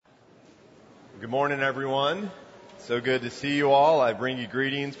Good morning, everyone. So good to see you all. I bring you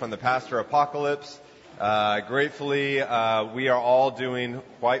greetings from the Pastor Apocalypse. Gratefully, we are all doing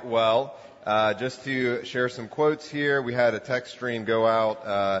quite well. Just to share some quotes here, we had a text stream go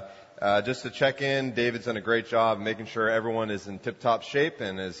out just to check in. David's done a great job making sure everyone is in tip-top shape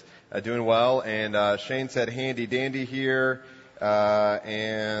and is doing well. And Shane said, handy dandy here.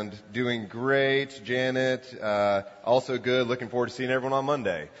 And doing great. Janet, also good. Looking forward to seeing everyone on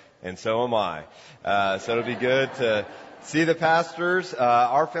Monday. And so am I. So it'll be good to see the pastors.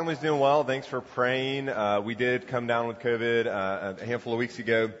 Our family's doing well. Thanks for praying. We did come down with COVID a handful of weeks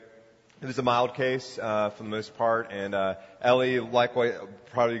ago. It was a mild case for the most part. And Ellie, likewise,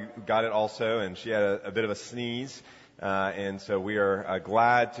 probably got it also. And she had a bit of a sneeze. And so we are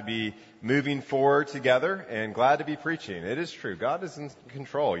glad to be moving forward together and glad to be preaching. It is true. God is in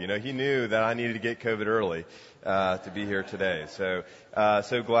control. You know, He knew that I needed to get COVID early to be here today. So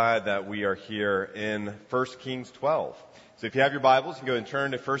glad that we are here in 1 Kings 12. So if you have your Bibles, you can go and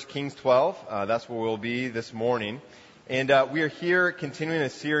turn to 1 Kings 12. That's where we'll be this morning. And we are here continuing a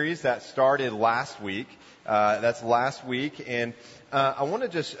series that started last week. That's last week. And I want to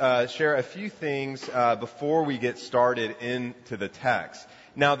just share a few things before we get started into the text.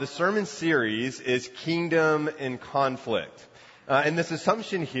 Now, the sermon series is Kingdom in Conflict. And this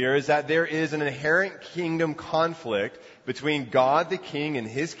assumption here is that there is an inherent kingdom conflict between God the King and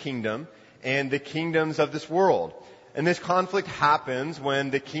His kingdom and the kingdoms of this world. And this conflict happens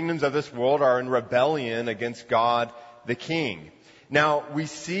when the kingdoms of this world are in rebellion against God the King. Now, we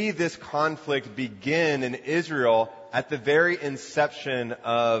see this conflict begin in Israel at the very inception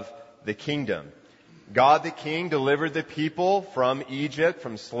of the kingdom. God the King delivered the people from Egypt,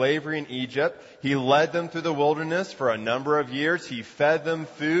 from slavery in Egypt. He led them through the wilderness for a number of years. He fed them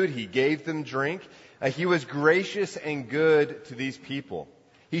food. He gave them drink. He was gracious and good to these people.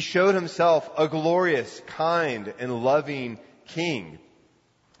 He showed Himself a glorious, kind, and loving King.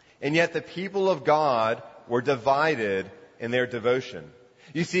 And yet the people of God were divided in their devotion.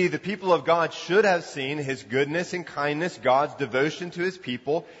 You see, the people of God should have seen His goodness and kindness, God's devotion to His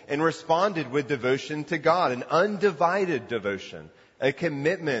people, and responded with devotion to God, an undivided devotion, a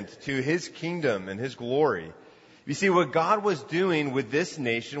commitment to His kingdom and His glory. You see, what God was doing with this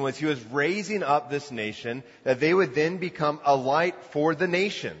nation was He was raising up this nation that they would then become a light for the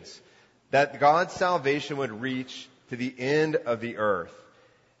nations, that God's salvation would reach to the end of the earth.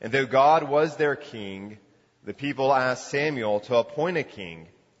 And though God was their king, the people asked Samuel to appoint a king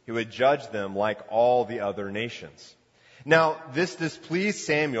who would judge them like all the other nations. Now, this displeased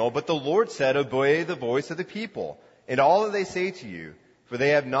Samuel, but the Lord said, obey the voice of the people and all that they say to you, for they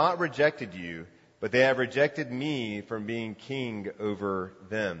have not rejected you, but they have rejected me from being king over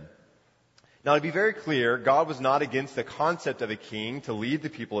them. Now, to be very clear, God was not against the concept of a king to lead the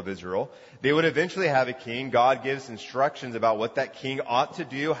people of Israel. They would eventually have a king. God gives instructions about what that king ought to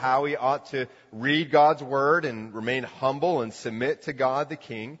do, how he ought to read God's word and remain humble and submit to God the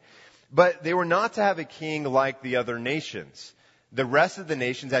King. But they were not to have a king like the other nations. The rest of the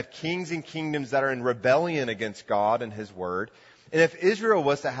nations have kings and kingdoms that are in rebellion against God and His word. And if Israel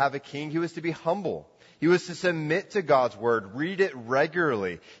was to have a king, he was to be humble. He was to submit to God's word, read it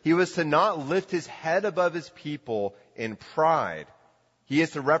regularly. He was to not lift his head above his people in pride. He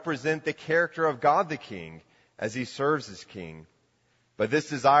is to represent the character of God the King as he serves as king. But this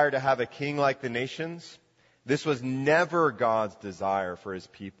desire to have a king like the nations, this was never God's desire for His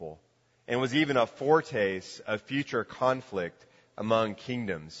people, and was even a foretaste of future conflict among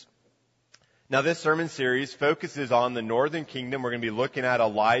kingdoms. Now, this sermon series focuses on the northern kingdom. We're going to be looking at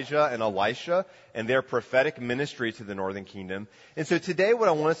Elijah and Elisha and their prophetic ministry to the northern kingdom. And so today what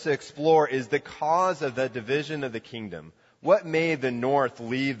I want us to explore is the cause of the division of the kingdom. What made the north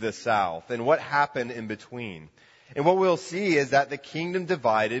leave the south, and what happened in between? And what we'll see is that the kingdom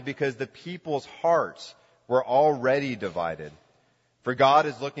divided because the people's hearts were already divided. For God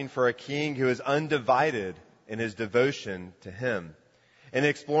is looking for a king who is undivided in his devotion to Him. In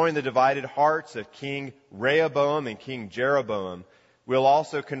exploring the divided hearts of King Rehoboam and King Jeroboam, we'll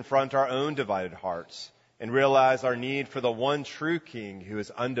also confront our own divided hearts and realize our need for the one true King who is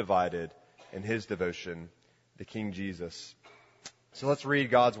undivided in His devotion, the King Jesus. So let's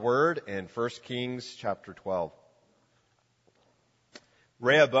read God's Word in 1 Kings chapter 12.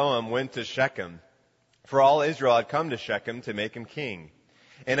 Rehoboam went to Shechem, for all Israel had come to Shechem to make him king.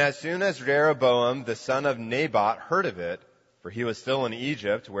 And as soon as Jeroboam the son of Nebat heard of it, for he was still in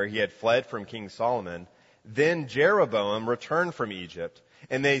Egypt, where he had fled from King Solomon, then Jeroboam returned from Egypt,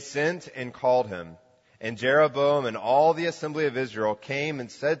 and they sent and called him. And Jeroboam and all the assembly of Israel came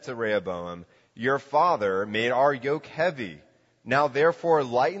and said to Rehoboam, your father made our yoke heavy. Now therefore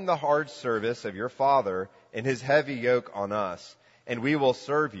lighten the hard service of your father and his heavy yoke on us, and we will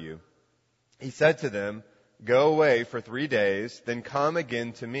serve you. He said to them, Go away for 3 days, then come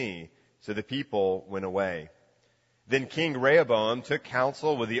again to me. So the people went away. Then King Rehoboam took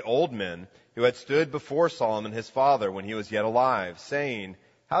counsel with the old men who had stood before Solomon his father when he was yet alive, saying,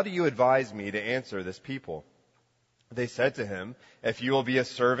 How do you advise me to answer this people? They said to him, If you will be a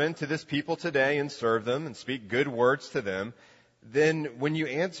servant to this people today and serve them and speak good words to them, then when you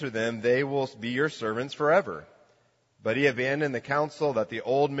answer them, they will be your servants forever. But he abandoned the counsel that the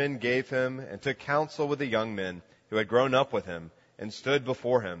old men gave him and took counsel with the young men who had grown up with him and stood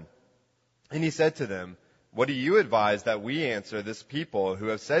before him. And he said to them, What do you advise that we answer this people who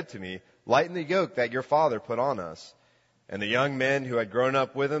have said to me, Lighten the yoke that your father put on us? And the young men who had grown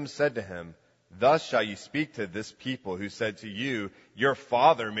up with him said to him, Thus shall you speak to this people who said to you, Your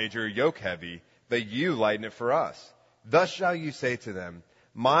father made your yoke heavy, but you lighten it for us. Thus shall you say to them,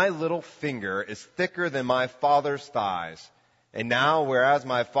 My little finger is thicker than my father's thighs. And now, whereas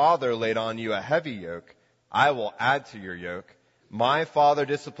my father laid on you a heavy yoke, I will add to your yoke. My father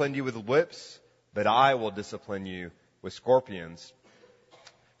disciplined you with whips, but I will discipline you with scorpions.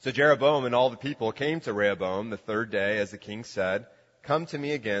 So Jeroboam and all the people came to Rehoboam the 3rd day, as the king said, Come to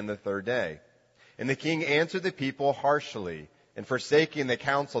me again the 3rd day. And the king answered the people harshly, and forsaking the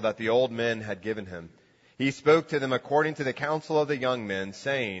counsel that the old men had given him. He spoke to them according to the counsel of the young men,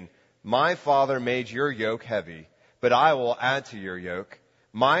 saying, My father made your yoke heavy, but I will add to your yoke.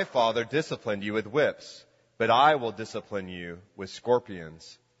 My father disciplined you with whips, but I will discipline you with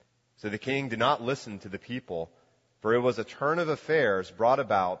scorpions. So the king did not listen to the people, for it was a turn of affairs brought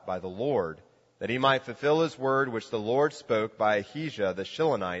about by the Lord, that he might fulfill his word which the Lord spoke by Ahijah the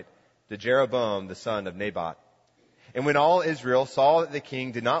Shilonite to Jeroboam the son of Nebat. And when all Israel saw that the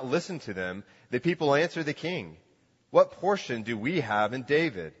king did not listen to them, the people answered the king, What portion do we have in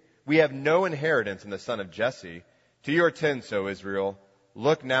David? We have no inheritance in the son of Jesse. To your tents, O Israel.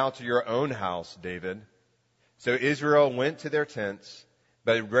 Look now to your own house, David. So Israel went to their tents,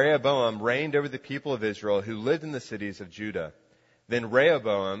 but Rehoboam reigned over the people of Israel who lived in the cities of Judah. Then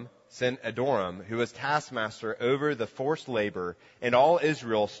Rehoboam sent Adoram, who was taskmaster over the forced labor, and all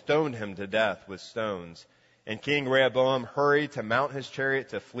Israel stoned him to death with stones. And King Rehoboam hurried to mount his chariot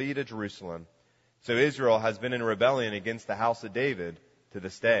to flee to Jerusalem. So Israel has been in rebellion against the house of David to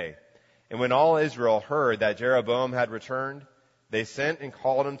this day. And when all Israel heard that Jeroboam had returned, they sent and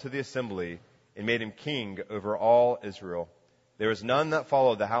called him to the assembly and made him king over all Israel. There was none that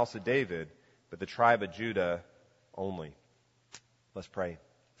followed the house of David, but the tribe of Judah only. Let's pray.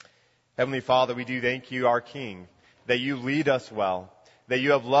 Heavenly Father, we do thank you, our King, that you lead us well, that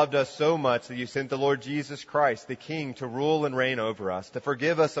you have loved us so much that you sent the Lord Jesus Christ, the King, to rule and reign over us, to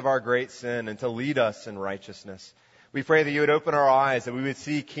forgive us of our great sin, and to lead us in righteousness. We pray that you would open our eyes, that we would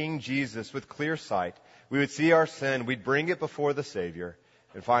see King Jesus with clear sight. We would see our sin, we'd bring it before the Savior,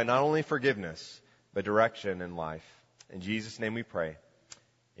 and find not only forgiveness, but direction in life. In Jesus' name we pray.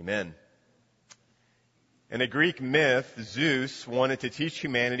 Amen. In a Greek myth, Zeus wanted to teach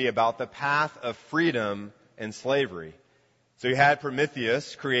humanity about the path of freedom and slavery. So he had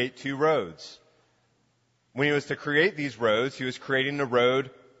Prometheus create 2 roads. When he was to create these roads, he was creating the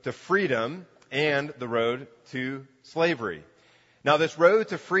road to freedom and the road to slavery. Now this road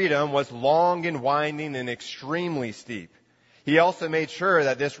to freedom was long and winding and extremely steep. He also made sure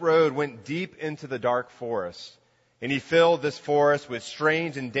that this road went deep into the dark forest. And he filled this forest with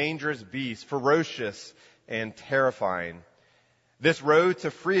strange and dangerous beasts, ferocious and terrifying. This road to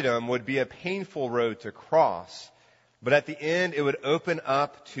freedom would be a painful road to cross, but at the end it would open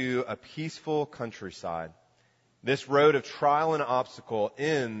up to a peaceful countryside. This road of trial and obstacle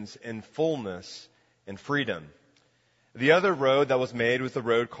ends in fullness and freedom. The other road that was made was the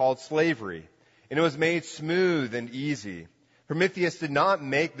road called slavery, and it was made smooth and easy. Prometheus did not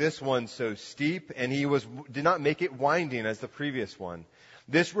make this one so steep, and he did not make it winding as the previous one.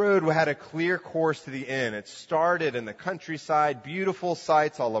 This road had a clear course to the end. It started in the countryside, beautiful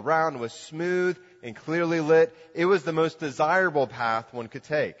sights all around, was smooth and clearly lit. It was the most desirable path one could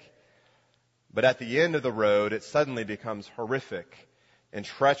take. But at the end of the road, it suddenly becomes horrific and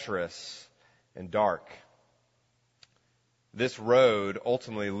treacherous and dark. This road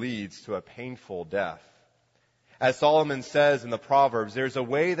ultimately leads to a painful death. As Solomon says in the Proverbs, there's a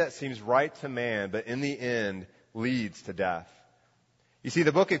way that seems right to man, but in the end leads to death. You see,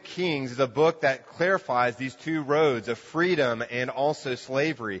 the book of Kings is a book that clarifies these 2 roads of freedom and also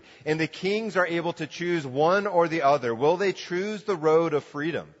slavery. And the kings are able to choose one or the other. Will they choose the road of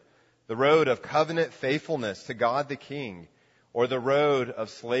freedom, the road of covenant faithfulness to God the King, or the road of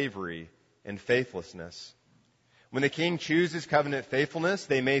slavery and faithlessness? When the king chooses covenant faithfulness,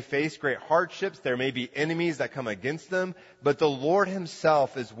 they may face great hardships. There may be enemies that come against them, but the Lord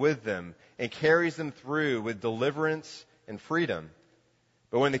himself is with them and carries them through with deliverance and freedom.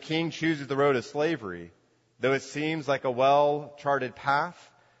 But when the king chooses the road of slavery, though it seems like a well-charted path,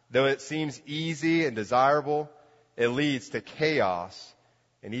 though it seems easy and desirable, it leads to chaos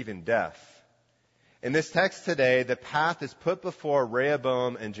and even death. In this text today, the path is put before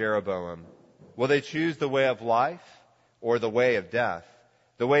Rehoboam and Jeroboam. Will they choose the way of life or the way of death,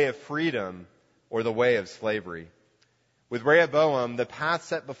 the way of freedom or the way of slavery? With Rehoboam, the path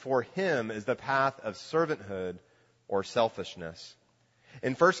set before him is the path of servanthood or selfishness.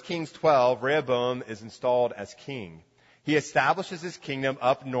 In 1 Kings 12, Rehoboam is installed as king. He establishes his kingdom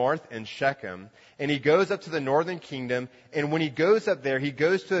up north in Shechem, and he goes up to the northern kingdom, and when he goes up there, he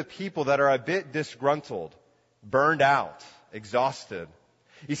goes to a people that are a bit disgruntled, burned out, exhausted.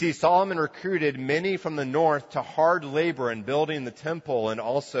 You see, Solomon recruited many from the north to hard labor in building the temple and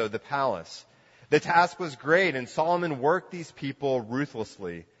also the palace. The task was great, and Solomon worked these people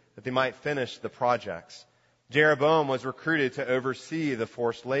ruthlessly that they might finish the projects. Jeroboam was recruited to oversee the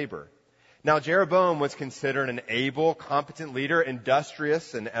forced labor. Now, Jeroboam was considered an able, competent leader,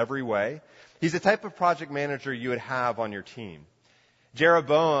 industrious in every way. He's the type of project manager you would have on your team.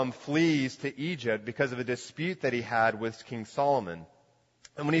 Jeroboam flees to Egypt because of a dispute that he had with King Solomon.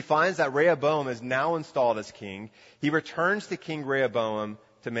 And when he finds that Rehoboam is now installed as king, he returns to King Rehoboam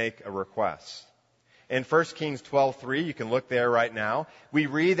to make a request. In 1 Kings 12:3, you can look there right now, we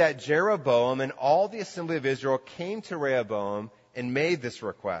read that Jeroboam and all the assembly of Israel came to Rehoboam and made this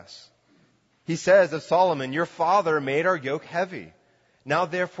request. He says of Solomon, "Your father made our yoke heavy. Now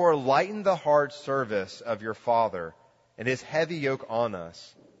therefore lighten the hard service of your father and his heavy yoke on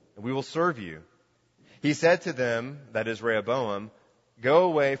us, and we will serve you." He said to them, that is Rehoboam, "Go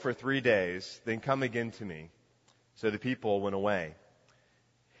away for 3 days, then come again to me." So the people went away.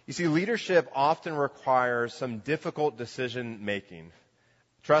 You see, leadership often requires some difficult decision making.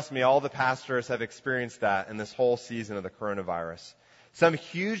 Trust me, all the pastors have experienced that in this whole season of the coronavirus. Some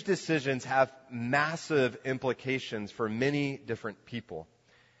huge decisions have massive implications for many different people.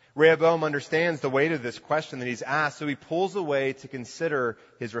 Rehoboam understands the weight of this question that he's asked, so he pulls away to consider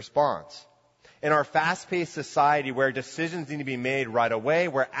his response. In our fast-paced society where decisions need to be made right away,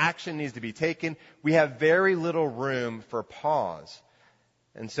 where action needs to be taken, we have very little room for pause.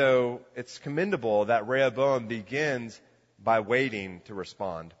 And so it's commendable that Rehoboam begins by waiting to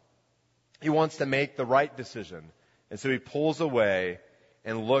respond. He wants to make the right decision, and so he pulls away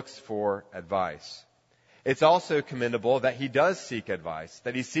and looks for advice. It's also commendable that he does seek advice,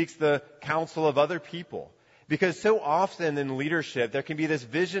 that he seeks the counsel of other people. Because so often in leadership, there can be this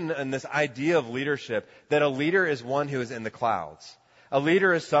vision and this idea of leadership that a leader is one who is in the clouds. A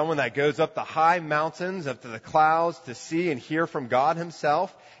leader is someone that goes up the high mountains, up to the clouds to see and hear from God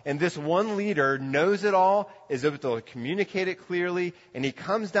himself. And this one leader knows it all, is able to communicate it clearly, and he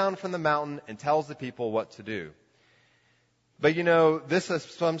comes down from the mountain and tells the people what to do. But you know, this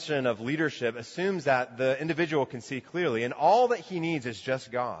assumption of leadership assumes that the individual can see clearly, and all that he needs is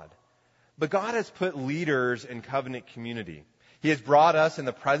just God. But God has put leaders in covenant community. He has brought us in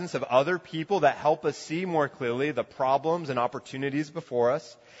the presence of other people that help us see more clearly the problems and opportunities before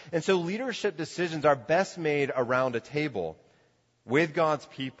us. And so leadership decisions are best made around a table with God's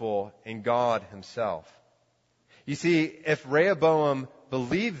people and God himself. You see, if Rehoboam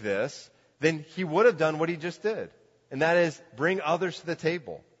believed this, then he would have done what he just did. And that is bring others to the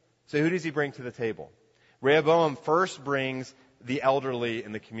table. So who does he bring to the table? Rehoboam first brings the elderly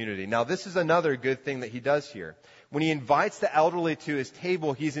in the community. Now, this is another good thing that he does here. When he invites the elderly to his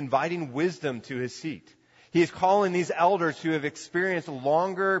table, he's inviting wisdom to his seat. He is calling these elders who have experienced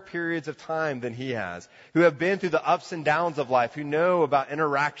longer periods of time than he has, who have been through the ups and downs of life, who know about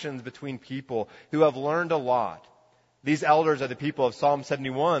interactions between people, who have learned a lot. These elders are the people of Psalm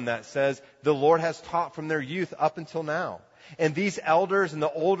 71 that says, the Lord has taught from their youth up until now. And these elders and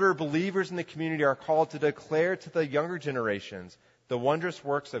the older believers in the community are called to declare to the younger generations the wondrous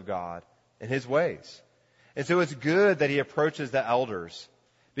works of God and his ways. And so it's good that he approaches the elders,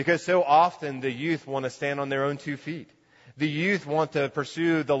 because so often the youth want to stand on their own 2 feet. The youth want to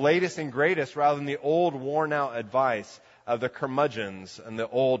pursue the latest and greatest rather than the old, worn-out advice of the curmudgeons and the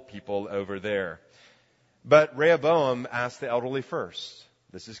old people over there. But Rehoboam asked the elderly first.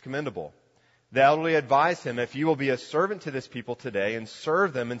 This is commendable. The elderly advised him, if you will be a servant to this people today and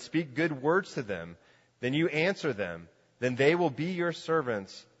serve them and speak good words to them, then you answer them, then they will be your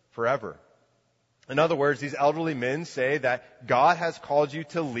servants forever. In other words, these elderly men say that God has called you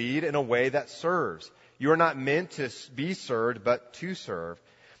to lead in a way that serves. You are not meant to be served, but to serve.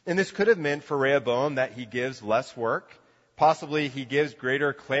 And this could have meant for Rehoboam that he gives less work. Possibly he gives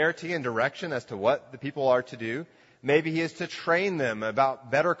greater clarity and direction as to what the people are to do. Maybe he is to train them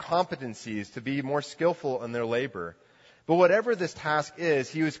about better competencies to be more skillful in their labor. But whatever this task is,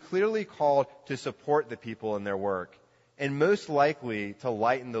 he was clearly called to support the people in their work, and most likely to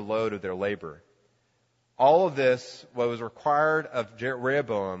lighten the load of their labor. All of this, what was required of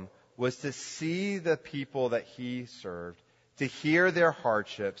Rehoboam, was to see the people that he served, to hear their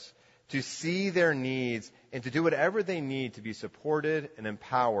hardships, to see their needs, and to do whatever they need to be supported and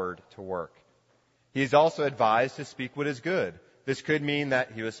empowered to work. He is also advised to speak what is good. This could mean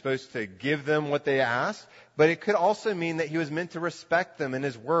that he was supposed to give them what they asked, but it could also mean that he was meant to respect them in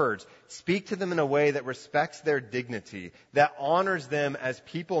his words, speak to them in a way that respects their dignity, that honors them as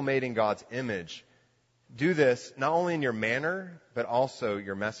people made in God's image. Do this not only in your manner, but also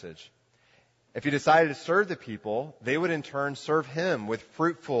your message. If he decided to serve the people, they would in turn serve him with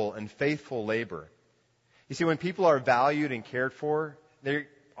fruitful and faithful labor. You see, when people are valued and cared for, they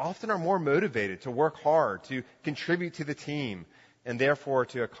often are more motivated to work hard, to contribute to the team, and therefore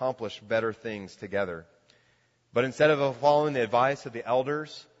to accomplish better things together. But instead of following the advice of the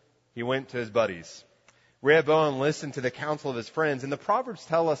elders, he went to his buddies. Rehoboam listened to the counsel of his friends, and the Proverbs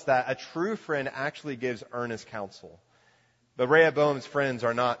tell us that a true friend actually gives earnest counsel. But Rehoboam's friends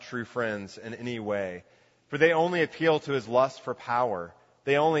are not true friends in any way, for they only appeal to his lust for power.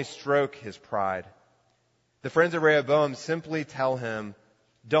 They only stroke his pride. The friends of Rehoboam simply tell him,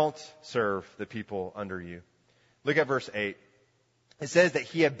 don't serve the people under you. Look at verse 8. It says that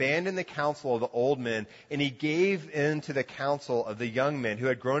he abandoned the counsel of the old men, and he gave in to the counsel of the young men who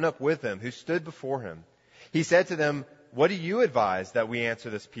had grown up with him, who stood before him. He said to them, what do you advise that we answer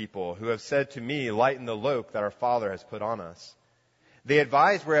this people who have said to me, lighten the yoke that our father has put on us? They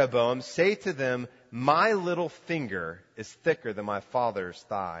advised Rehoboam, say to them, my little finger is thicker than my father's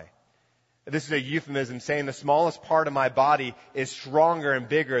thigh. This is a euphemism saying the smallest part of my body is stronger and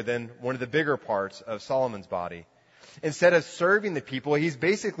bigger than one of the bigger parts of Solomon's body. Instead of serving the people, he's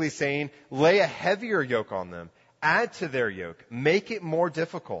basically saying, lay a heavier yoke on them, add to their yoke, make it more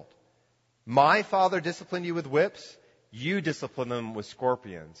difficult. My father disciplined you with whips, you discipline them with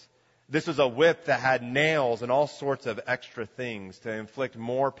scorpions. This was a whip that had nails and all sorts of extra things to inflict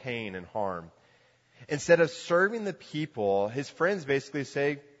more pain and harm. Instead of serving the people, his friends basically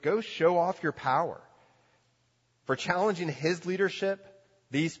say, go show off your power. For challenging his leadership,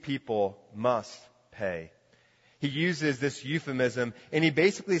 these people must pay. He uses this euphemism, and he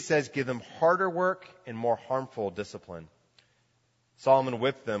basically says, give them harder work and more harmful discipline. Solomon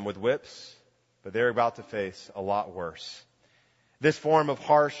whipped them with whips, but they're about to face a lot worse. This form of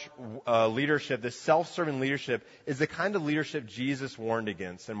harsh leadership, this self-serving leadership, is the kind of leadership Jesus warned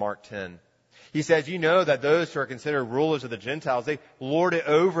against in Mark 10. He says, you know that those who are considered rulers of the Gentiles, they lord it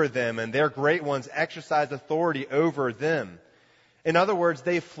over them, and their great ones exercise authority over them. In other words,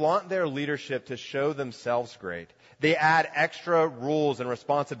 they flaunt their leadership to show themselves great. They add extra rules and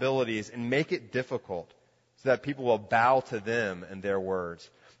responsibilities and make it difficult so that people will bow to them and their words.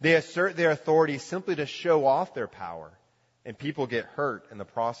 They assert their authority simply to show off their power, and people get hurt in the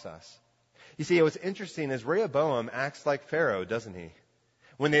process. You see, what's interesting is Rehoboam acts like Pharaoh, doesn't he?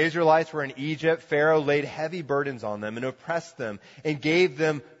 When the Israelites were in Egypt, Pharaoh laid heavy burdens on them and oppressed them and gave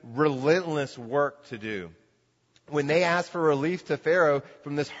them relentless work to do. When they asked for relief to Pharaoh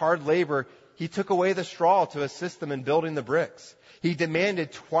from this hard labor, he took away the straw to assist them in building the bricks. He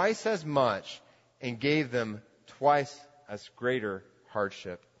demanded twice as much and gave them twice as greater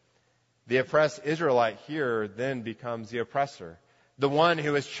hardship. The oppressed Israelite here then becomes the oppressor. The one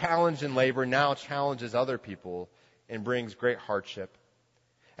who is challenged in labor now challenges other people and brings great hardship.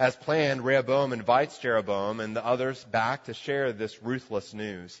 As planned, Rehoboam invites Jeroboam and the others back to share this ruthless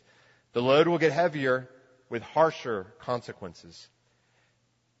news. The load will get heavier with harsher consequences.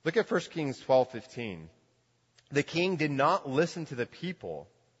 Look at 1 Kings 12:15. The king did not listen to the people.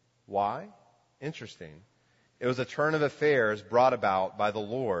 Why? Interesting. It was a turn of affairs brought about by the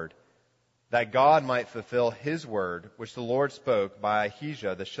Lord, that God might fulfill his word, which the Lord spoke by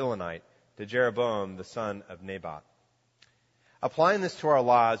Ahijah the Shilonite to Jeroboam the son of Nebat. Applying this to our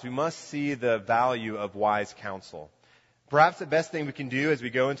lives, we must see the value of wise counsel. Perhaps the best thing we can do as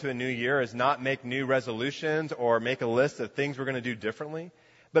we go into a new year is not make new resolutions or make a list of things we're going to do differently.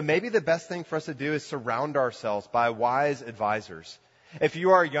 But maybe the best thing for us to do is surround ourselves by wise advisors. If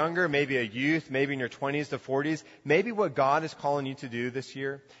you are younger, maybe a youth, maybe in your 20s to 40s, maybe what God is calling you to do this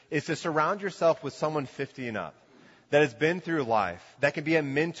year is to surround yourself with someone 50 and up that has been through life, that can be a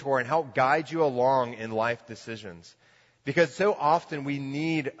mentor and help guide you along in life decisions. Because so often we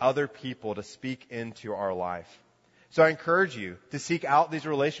need other people to speak into our life. So I encourage you to seek out these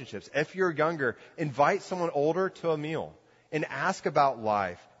relationships. If you're younger, invite someone older to a meal and ask about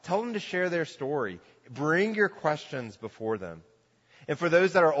life. Tell them to share their story. Bring your questions before them. And for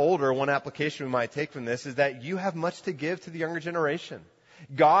those that are older, one application we might take from this is that you have much to give to the younger generation.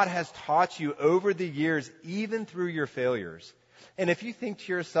 God has taught you over the years, even through your failures. And if you think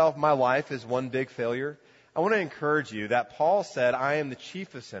to yourself, my life is one big failure, I want to encourage you that Paul said, I am the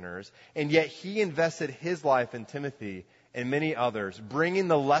chief of sinners, and yet he invested his life in Timothy and many others, bringing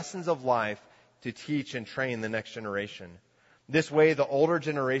the lessons of life to teach and train the next generation. This way, the older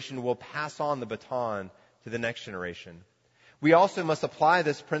generation will pass on the baton to the next generation. We also must apply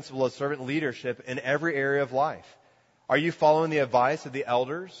this principle of servant leadership in every area of life. Are you following the advice of the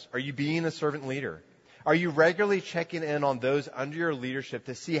elders? Are you being a servant leader? Are you regularly checking in on those under your leadership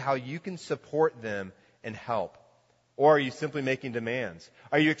to see how you can support them and help? Or are you simply making demands?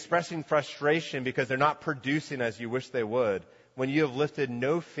 Are you expressing frustration because they're not producing as you wish they would when you have lifted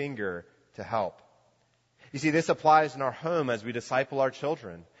no finger to help? You see, this applies in our home as we disciple our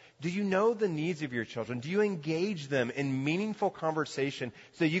children. Do you know the needs of your children? Do you engage them in meaningful conversation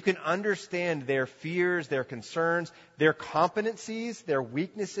so you can understand their fears, their concerns, their competencies, their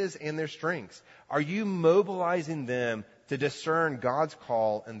weaknesses, and their strengths? Are you mobilizing them to discern God's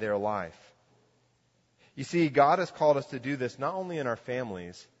call in their life? You see, God has called us to do this not only in our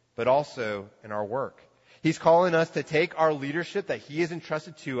families, but also in our work. He's calling us to take our leadership that He has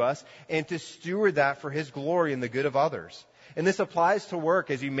entrusted to us and to steward that for His glory and the good of others. And this applies to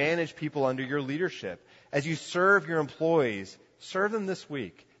work as you manage people under your leadership. As you serve your employees, serve them this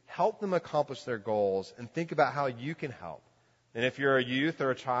week. Help them accomplish their goals and think about how you can help. And if you're a youth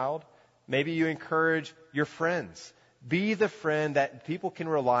or a child, maybe you encourage your friends. Be the friend that people can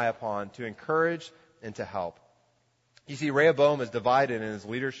rely upon to encourage and to help. You see, Rehoboam is divided in his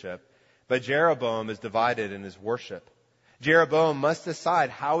leadership, but Jeroboam is divided in his worship. Jeroboam must decide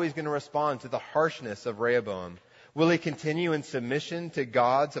how he's going to respond to the harshness of Rehoboam. Will he continue in submission to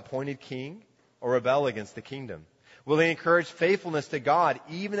God's appointed king or rebel against the kingdom? Will he encourage faithfulness to God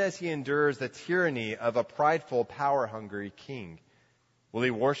even as he endures the tyranny of a prideful, power-hungry king? Will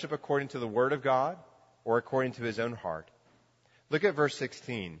he worship according to the word of God or according to his own heart? Look at verse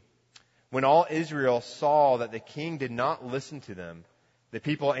 16. When all Israel saw that the king did not listen to them, the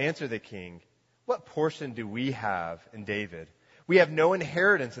people answered the king, "What portion do we have in David? We have no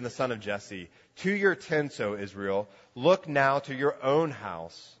inheritance in the son of Jesse. To your tents, O Israel. Look now to your own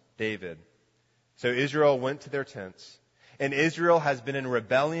house, David." So Israel went to their tents, and Israel has been in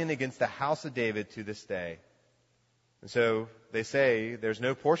rebellion against the house of David to this day. And so they say, there's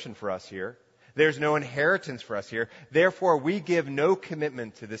no portion for us here. There's no inheritance for us here. Therefore, we give no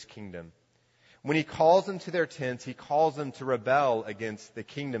commitment to this kingdom. When he calls them to their tents, he calls them to rebel against the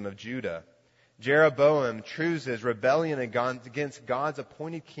kingdom of Judah. Jeroboam chooses rebellion against God's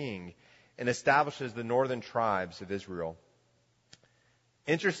appointed king and establishes the northern tribes of Israel.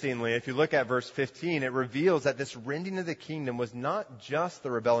 Interestingly, if you look at verse 15, it reveals that this rending of the kingdom was not just the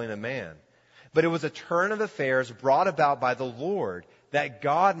rebellion of man, but it was a turn of affairs brought about by the Lord that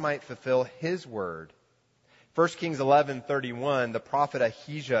God might fulfill His word. 1 Kings 11:31, the prophet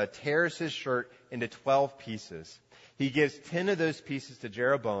Ahijah tears his shirt into 12 pieces. He gives 10 of those pieces to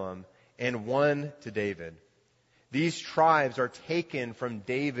Jeroboam and 1 to David. These tribes are taken from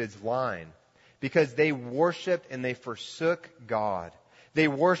David's line because they worshipped and they forsook God. They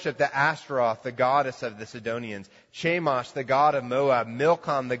worshipped the Ashtaroth, the goddess of the Sidonians, Chemosh, the god of Moab,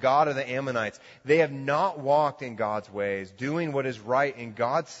 Milcom, the god of the Ammonites. They have not walked in God's ways, doing what is right in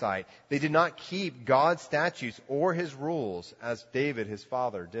God's sight. They did not keep God's statutes or His rules as David, his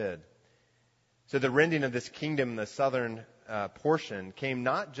father, did. So the rending of this kingdom in the southern portion came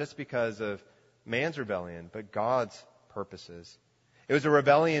not just because of man's rebellion, but God's purposes. It was a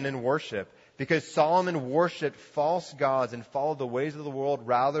rebellion in worship because Solomon worshipped false gods and followed the ways of the world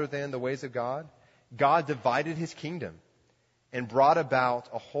rather than the ways of God. God divided His kingdom and brought about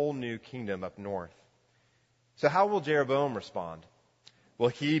a whole new kingdom up north. So how will Jeroboam respond? Will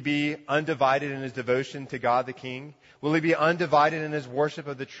he be undivided in his devotion to God the King? Will he be undivided in his worship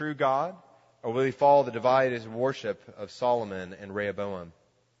of the true God? Or will he follow the divided worship of Solomon and Rehoboam?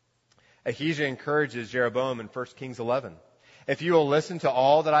 Ahijah encourages Jeroboam in 1 Kings 11. If you will listen to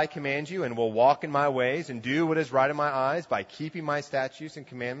all that I command you and will walk in my ways and do what is right in my eyes by keeping my statutes and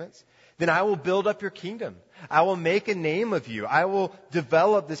commandments, then I will build up your kingdom. I will make a name of you. I will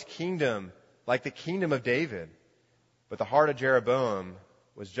develop this kingdom like the kingdom of David. But the heart of Jeroboam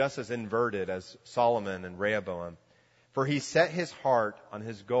was just as inverted as Solomon and Rehoboam, for he set his heart on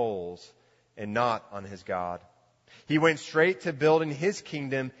his goals and not on his God. He went straight to building his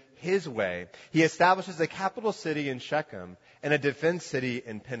kingdom, his way. He establishes a capital city in Shechem and a defense city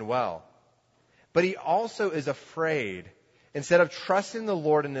in Penuel. But he also is afraid. Instead of trusting the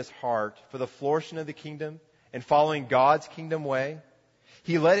Lord in his heart for the flourishing of the kingdom and following God's kingdom way,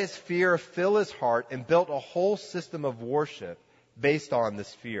 he let his fear fill his heart and built a whole system of worship based on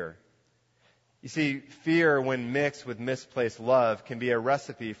this fear. You see, fear, when mixed with misplaced love, can be a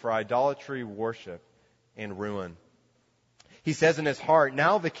recipe for idolatry, worship, and ruin. He says in his heart,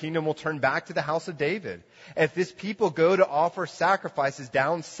 now the kingdom will turn back to the house of David. If this people go to offer sacrifices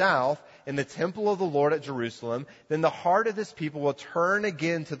down south in the temple of the Lord at Jerusalem, then the heart of this people will turn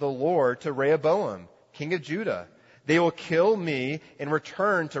again to the Lord, to Rehoboam, king of Judah. They will kill me and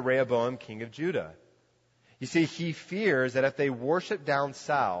return to Rehoboam, king of Judah. You see, he fears that if they worship down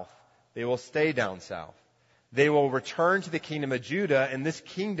south, they will stay down south. They will return to the kingdom of Judah, and this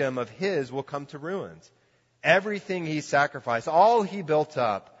kingdom of his will come to ruins. Everything he sacrificed, all he built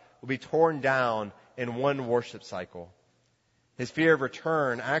up, will be torn down in one worship cycle. His fear of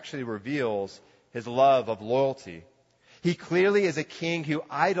return actually reveals his love of loyalty. He clearly is a king who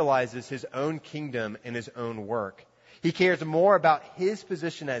idolizes his own kingdom and his own work. He cares more about his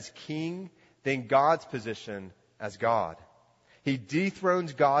position as king than God's position as God. He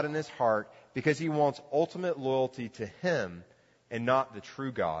dethrones God in his heart because he wants ultimate loyalty to him and not the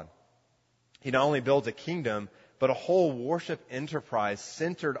true God. He not only builds a kingdom, but a whole worship enterprise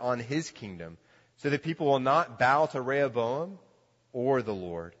centered on his kingdom, so that people will not bow to Rehoboam or the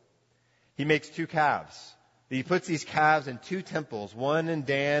Lord. He makes 2 calves. He puts these calves in 2 temples, one in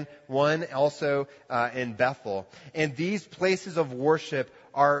Dan, one also in Bethel. And these places of worship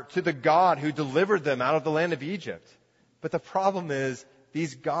are to the God who delivered them out of the land of Egypt. But the problem is,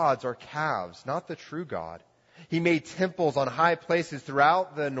 these gods are calves, not the true God. He made temples on high places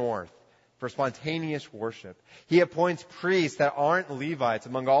throughout the north for spontaneous worship. He appoints priests that aren't Levites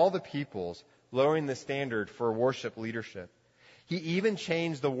among all the peoples, lowering the standard for worship leadership. He even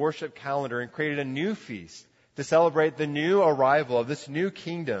changed the worship calendar and created a new feast to celebrate the new arrival of this new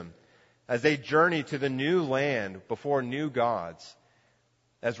kingdom as they journey to the new land before new gods.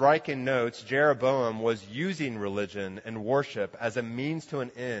 As Ryken notes, Jeroboam was using religion and worship as a means to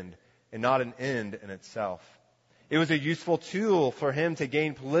an end and not an end in itself. It was a useful tool for him to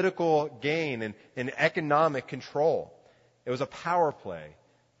gain political gain and economic control. It was a power play,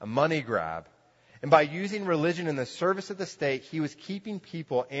 a money grab. And by using religion in the service of the state, he was keeping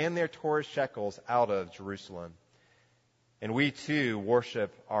people and their tourist shekels out of Jerusalem. And we too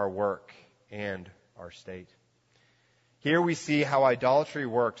worship our work and our state. Here we see how idolatry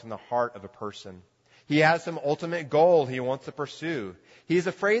works in the heart of a person. He has some ultimate goal he wants to pursue. He is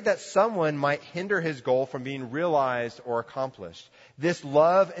afraid that someone might hinder his goal from being realized or accomplished. This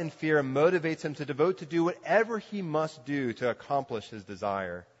love and fear motivates him to devote to do whatever he must do to accomplish his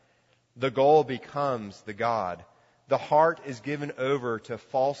desire. The goal becomes the God. The heart is given over to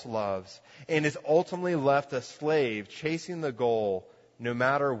false loves and is ultimately left a slave chasing the goal no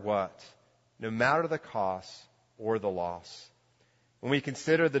matter what, no matter the cost or the loss. When we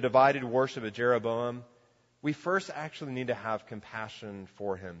consider the divided worship of Jeroboam, we first actually need to have compassion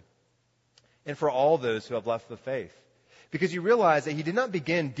for him and for all those who have left the faith. Because you realize that he did not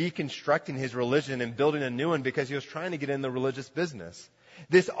begin deconstructing his religion and building a new one because he was trying to get in the religious business.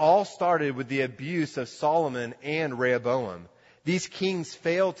 This all started with the abuse of Solomon and Rehoboam. These kings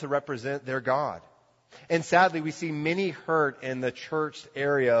failed to represent their God. And sadly, we see many hurt in the church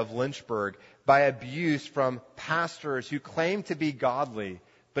area of Lynchburg by abuse from pastors who claim to be godly,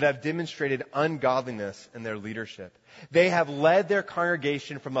 but have demonstrated ungodliness in their leadership. They have led their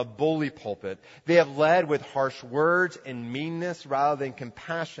congregation from a bully pulpit. They have led with harsh words and meanness rather than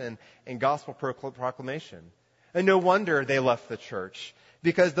compassion and gospel proclamation. And no wonder they left the church,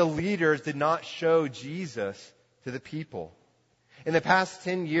 because the leaders did not show Jesus to the people. In the past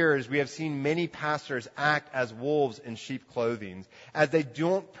 10 years, we have seen many pastors act as wolves in sheep clothing, as they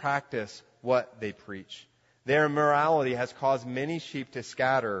don't practice what they preach. Their immorality has caused many sheep to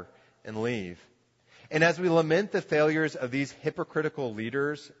scatter and leave. And as we lament the failures of these hypocritical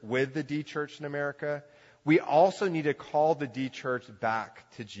leaders with the D Church in America, we also need to call the D Church back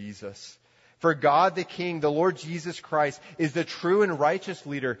to Jesus. For God the King, the Lord Jesus Christ, is the true and righteous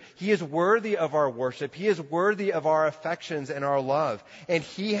leader. He is worthy of our worship. He is worthy of our affections and our love. And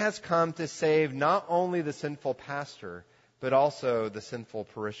He has come to save not only the sinful pastor, but also the sinful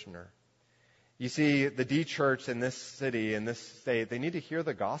parishioner. You see, the D Church in this city, in this state, they need to hear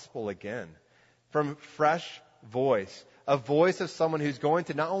the gospel again from fresh voice, a voice of someone who's going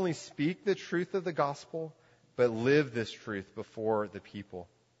to not only speak the truth of the gospel, but live this truth before the people.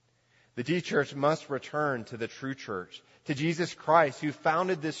 The de-church must return to the true church, to Jesus Christ, who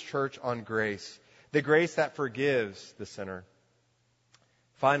founded this church on grace, the grace that forgives the sinner.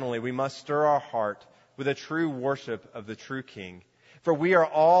 Finally, we must stir our heart with a true worship of the true King. For we are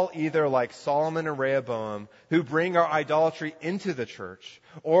all either like Solomon and Rehoboam, who bring our idolatry into the church,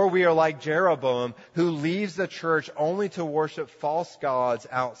 or we are like Jeroboam, who leaves the church only to worship false gods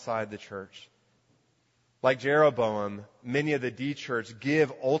outside the church. Like Jeroboam, many of the de-church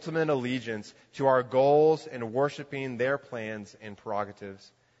give ultimate allegiance to our goals and worshiping their plans and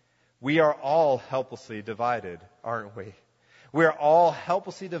prerogatives. We are all helplessly divided, aren't we? We are all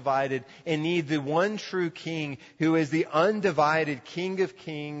helplessly divided and need the one true King who is the undivided King of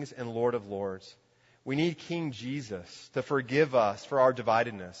kings and Lord of lords. We need King Jesus to forgive us for our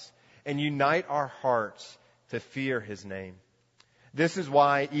dividedness and unite our hearts to fear His name. This is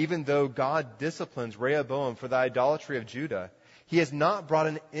why, even though God disciplines Rehoboam for the idolatry of Judah, He has not brought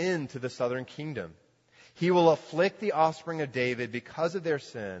an end to the southern kingdom. He will afflict the offspring of David because of their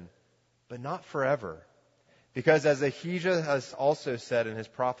sin, but not forever. Because as Ahijah has also said in his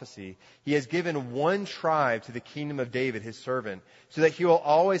prophecy, He has given one tribe to the kingdom of David, His servant, so that he will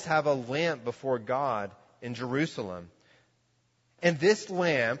always have a lamp before God in Jerusalem. And this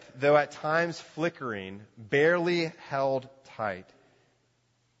lamp, though at times flickering, barely held tight,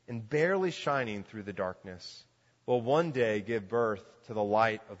 and barely shining through the darkness, will one day give birth to the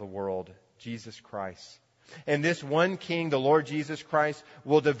light of the world, Jesus Christ. And this one King, the Lord Jesus Christ,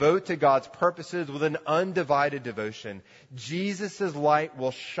 will devote to God's purposes with an undivided devotion. Jesus' light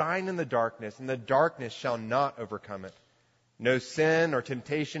will shine in the darkness, and the darkness shall not overcome it. No sin or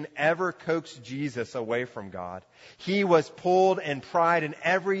temptation ever coaxed Jesus away from God. He was pulled and pried in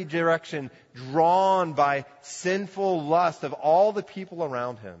every direction, drawn by sinful lust of all the people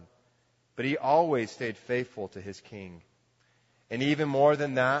around Him. But He always stayed faithful to His King. And even more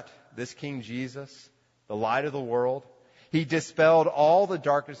than that, this King Jesus, the light of the world, He dispelled all the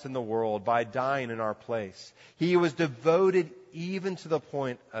darkness in the world by dying in our place. He was devoted even to the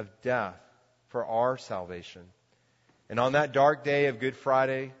point of death for our salvation. And on that dark day of Good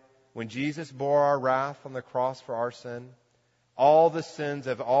Friday, when Jesus bore our wrath on the cross for our sin, all the sins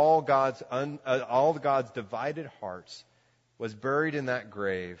of all God's divided hearts was buried in that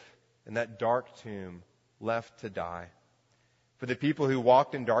grave, in that dark tomb, left to die. For the people who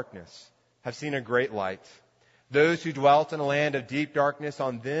walked in darkness have seen a great light. Those who dwelt in a land of deep darkness,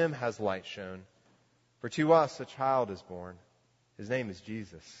 on them has light shone. For to us a child is born. His name is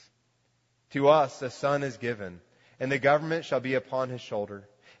Jesus. To us a son is given, and the government shall be upon His shoulder.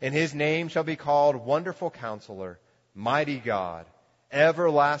 And His name shall be called Wonderful Counselor, Mighty God,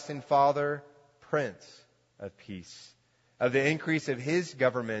 Everlasting Father, Prince of Peace. Of the increase of His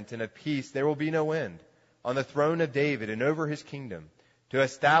government and of peace there will be no end, on the throne of David and over His kingdom, to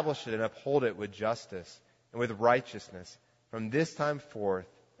establish it and uphold it with justice and with righteousness from this time forth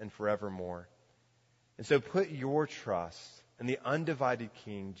and forevermore. And so put your trust in the undivided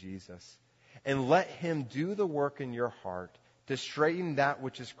King Jesus, and let Him do the work in your heart to straighten that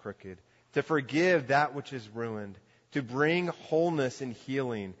which is crooked, to forgive that which is ruined, to bring wholeness and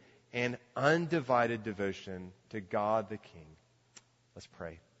healing and undivided devotion to God the King. Let's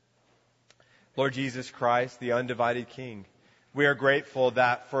pray. Lord Jesus Christ, the undivided King, we are grateful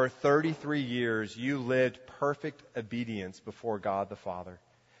that for 33 years You lived perfect obedience before God the Father.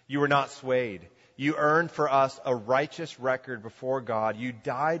 You were not swayed. You earned for us a righteous record before God. You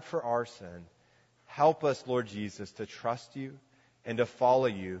died for our sin. Help us, Lord Jesus, to trust You and to follow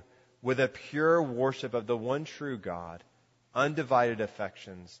You with a pure worship of the one true God, undivided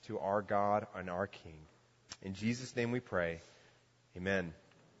affections to our God and our King. In Jesus' name we pray. Amen.